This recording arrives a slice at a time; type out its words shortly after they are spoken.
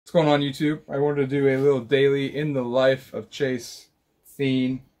What's going on, YouTube? I wanted to do a little daily in the life of Chase,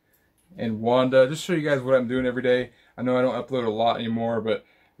 Thien, and Wanda. Just show you guys what I'm doing every day. I know I don't upload a lot anymore, but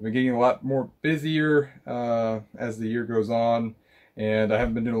I've been getting a lot more busier as the year goes on, and I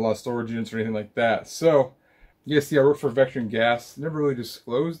haven't been doing a lot of storage units or anything like that. So, you guys see I work for Veteran Gas. Never really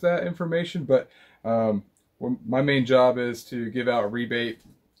disclosed that information, but my main job is to give out rebate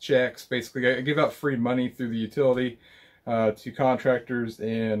checks. Basically, I give out free money through the utility to contractors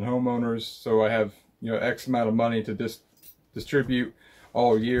and homeowners, so I have X amount of money to distribute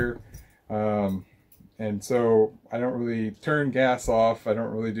all year, and so I don't really turn gas off. I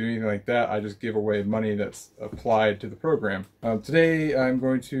don't really do anything like that. I just give away money that's applied to the program. Today I'm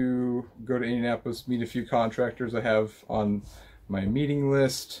going to go to Indianapolis, meet a few contractors I have on my meeting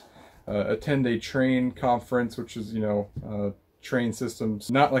list, attend a train conference, which is train systems,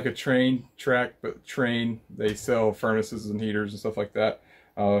 not like a train track, but train. They sell furnaces and heaters and stuff like that.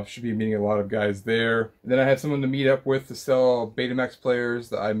 Should be meeting a lot of guys there. Then I have someone to meet up with to sell Betamax players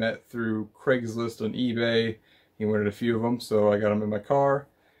that I met through Craigslist on eBay. He wanted a few of them, so I got them in my car.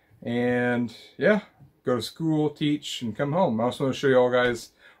 And yeah, go to school, teach, and come home. I also want to show you all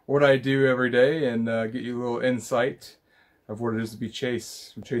guys what I do every day and get you a little insight of what it is to be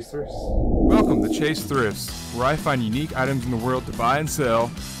Chase from Chase Thrifts. Welcome to Chase Thrifts, where I find unique items in the world to buy and sell,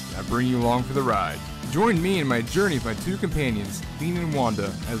 and I bring you along for the ride. Join me in my journey with my two companions, Thien and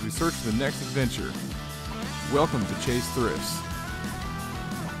Wanda, as we search for the next adventure. Welcome to Chase Thrifts.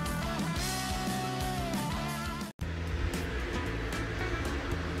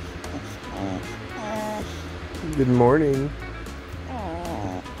 Good morning.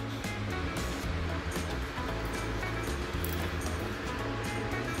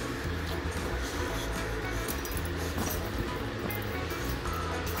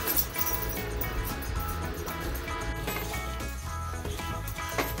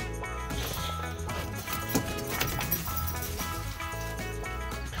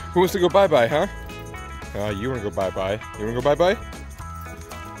 Who wants to go bye-bye, huh? You want to go bye-bye. You want to go bye-bye?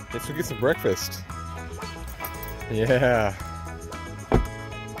 Let's go get some breakfast. Yeah.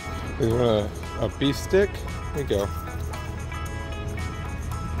 You want a beef stick? There you go.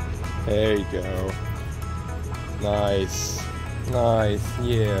 There you go. Nice. Nice,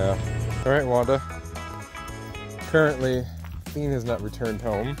 yeah. Alright, Wanda. Currently, Thien has not returned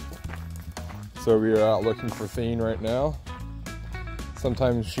home. So we are out looking for Thien right now.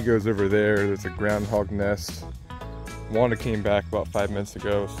 Sometimes she goes over there. There's a groundhog nest. Wanda came back about 5 minutes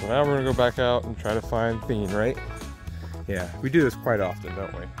ago, so now we're gonna go back out and try to find Thien, right? Yeah, we do this quite often,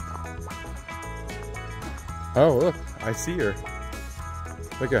 don't we? Oh, look, I see her.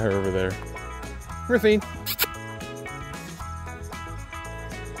 Look at her over there. Come here, Thien.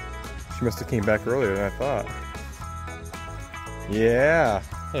 She must have came back earlier than I thought. Yeah,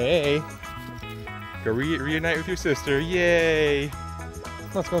 hey. Go reunite with your sister, yay.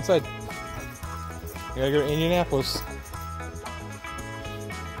 Let's go inside. We gotta go to Indianapolis.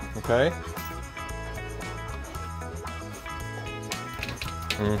 Okay.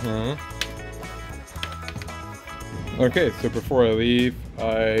 Okay, so before I leave,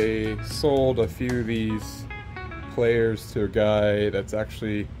 I sold a few of these players to a guy that's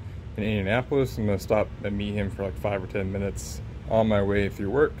actually in Indianapolis. I'm gonna stop and meet him for like 5 or 10 minutes on my way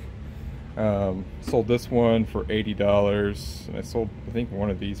through work. Sold this one for $80, and I sold, I think, one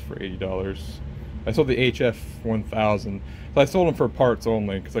of these for $80. I sold the HF 1000, so I sold them for parts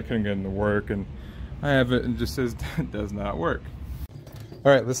only because I couldn't get into work, and I have it and it just says it does not work.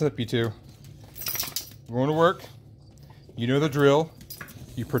 Alright, listen up, you two. I'm going to work. You know the drill.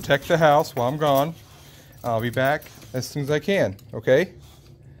 You protect the house while I'm gone. I'll be back as soon as I can, okay?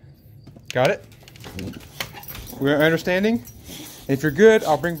 Got it? We're understanding? If you're good,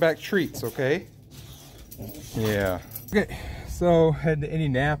 I'll bring back treats, okay? Yeah. Okay, so head to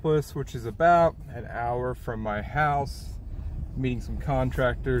Indianapolis, which is about an hour from my house. Meeting some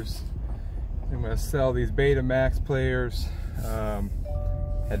contractors. I'm gonna sell these Betamax players.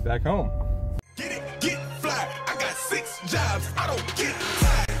 Head back home. Get it, get fly. I got 6 jobs. I don't get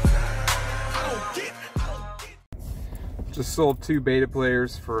tired. I don't get. Just sold 2 beta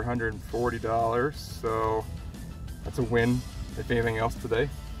players for $140, so that's a win. If anything else today.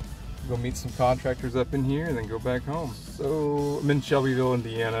 Go meet some contractors up in here and then go back home. So I'm in Shelbyville,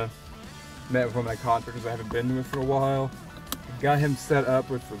 Indiana. Met with one of my contractors I haven't been with for a while. Got him set up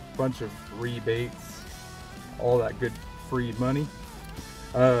with a bunch of rebates, all that good free money.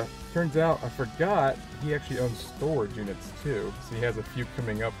 Turns out I forgot he actually owns storage units too. So he has a few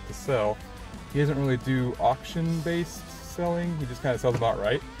coming up to sell. He doesn't really do auction-based selling. He just kind of sells them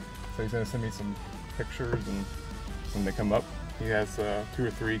outright. So he's gonna send me some pictures and when they come up. He has 2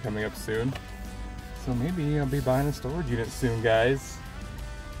 or 3 coming up soon. So maybe I'll be buying a storage unit soon, guys,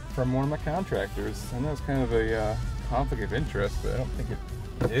 from one of my contractors. I know it's kind of a conflict of interest, but I don't think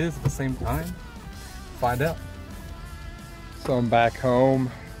it is at the same time. Find out. So I'm back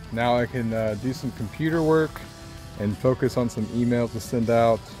home. Now I can do some computer work and focus on some emails to send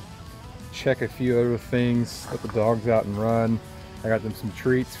out, check a few other things, let the dogs out and run. I got them some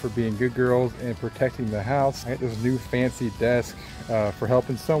treats for being good girls and protecting the house. I got this new fancy desk for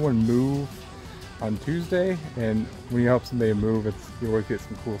helping someone move on Tuesday, and when you help somebody move, you always get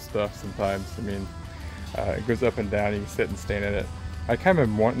some cool stuff sometimes. I mean, it goes up and down, you can sit and stand in it. I kind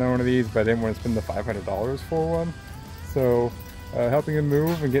of want one of these, but I didn't want to spend the $500 for one. So helping him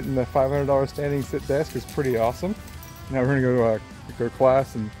move and getting the $500 standing sit desk is pretty awesome. Now we're gonna go to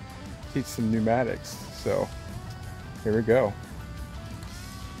class and teach some pneumatics. So here we go.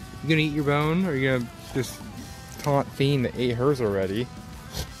 You gonna eat your bone, or are you gonna just taunt Fiend that ate hers already?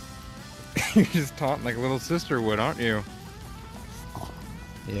 You're just taunting like a little sister would, aren't you?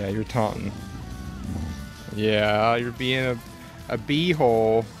 Yeah, you're taunting. Yeah, you're being a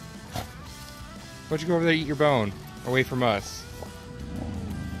bee-hole. Why don't you go over there and eat your bone? Away from us.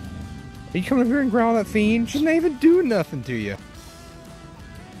 Are you coming over here and growl at Fiend? She's not even doing nothing to you.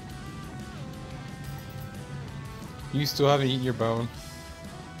 You still haven't eaten your bone?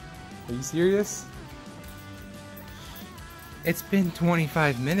 Are you serious? It's been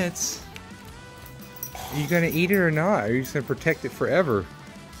 25 minutes. Are you gonna eat it or not? Are you just gonna protect it forever?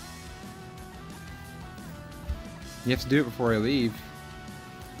 You have to do it before I leave.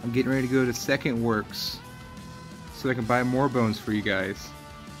 I'm getting ready to go to Second Works so I can buy more bones for you guys.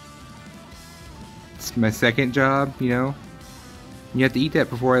 It's my second job, you know. You have to eat that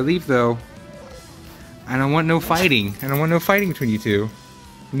before I leave, though. I don't want no fighting. I don't want no fighting between you two.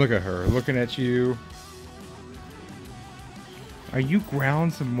 Look at her, looking at you. Are you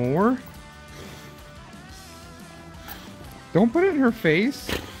growling some more? Don't put it in her face.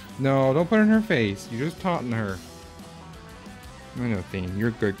 No, don't put it in her face. You're just taunting her. I know, Thane. You're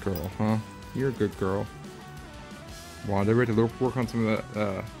a good girl, huh? You're a good girl. Wow, they're ready to work on some of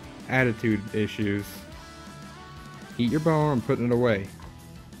the attitude issues. Eat your bone. I'm putting it away.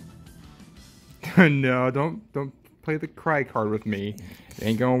 No, don't play the cry card with me. It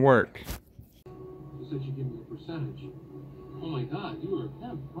ain't gonna work. You said you'd give me a percentage. Oh my God, you were a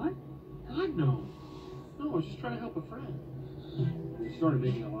pimp. What? God, no. No, I was just trying to help a friend. We started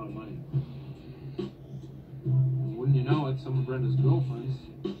making a lot of money. And wouldn't you know it, some of Brenda's girlfriends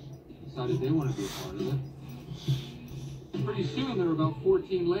decided they wanted to be a part of it. Pretty soon there were about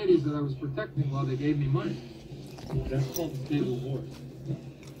 14 ladies that I was protecting while they gave me money. That's called the big reward.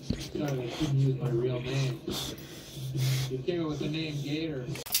 Sorry, I couldn't use my real name. You came up with the name Gator.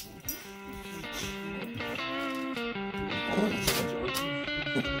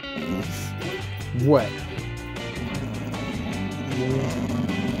 What?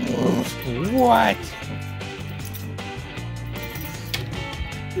 What?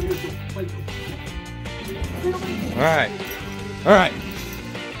 Alright. Alright.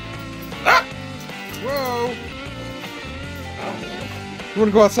 Ah! Whoa! You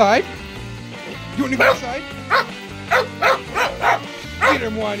wanna go outside? You wanna go outside? Get her,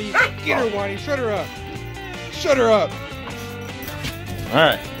 Wani. Get her, Wani. Shut her up. Shut her up.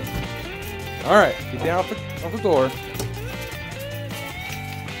 Alright. Alright. Get down off the door.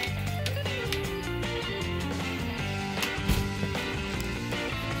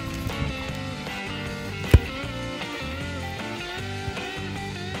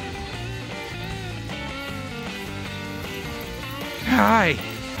 Hi.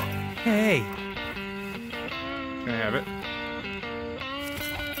 Hey. Can I have it?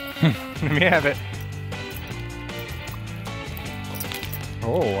 Let me have it.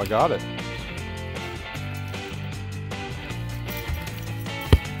 Oh, I got it.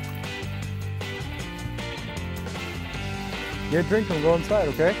 Get a drink and go inside,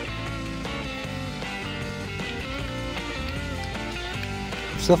 okay?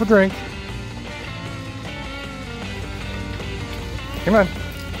 Get yourself a drink. Come on.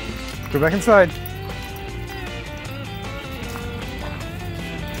 Go back inside.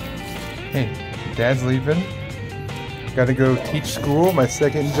 Hey, Dad's leaving. Gotta go teach school, my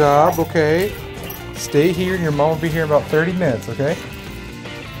second job, okay? Stay here and your mom will be here in about 30 minutes, okay?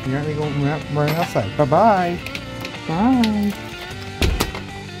 You're not going to run outside. Bye-bye. Bye.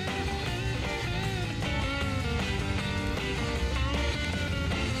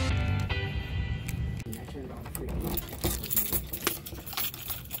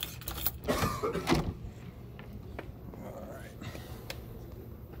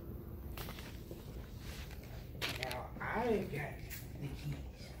 I got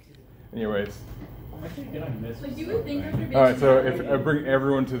Anyways. Like you would think after All right, so if I bring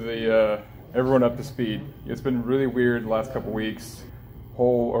everyone to the everyone up to speed, it's been really weird the last couple weeks.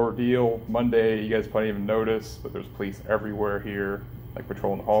 Whole ordeal. Monday, you guys probably didn't even notice, but there's police everywhere here, like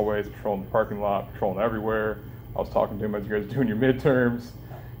patrolling the hallways, patrolling the parking lot, patrolling everywhere. I was talking to him as you guys were doing your midterms.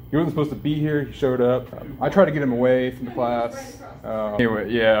 He wasn't supposed to be here. He showed up. I tried to get him away from the class.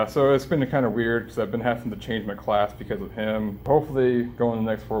 Anyway, yeah, so it's been kind of weird because I've been having to change my class because of him. Hopefully, going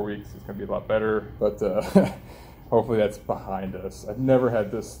the next 4 weeks, it's going to be a lot better, but hopefully that's behind us. I've never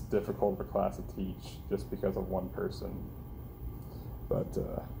had this difficult of a class to teach just because of one person. But,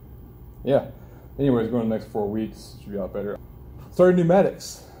 yeah. Anyways, going the next 4 weeks, should be a lot better. Starting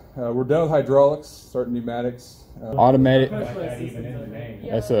pneumatics. We're done with hydraulics, starting pneumatics. Automatic.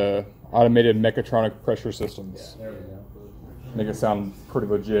 That's automated mechatronic pressure systems. There we go. Make it sound pretty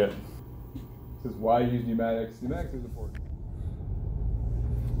legit. This is why I use pneumatics. Pneumatics is important.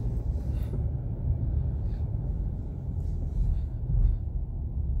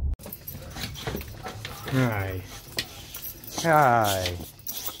 Hi. Hi.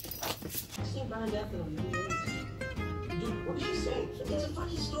 Still burned after the news. Dude, what did you say? It's a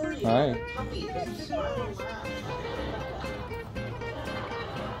funny story. Hi. Puppy, just smile and laugh.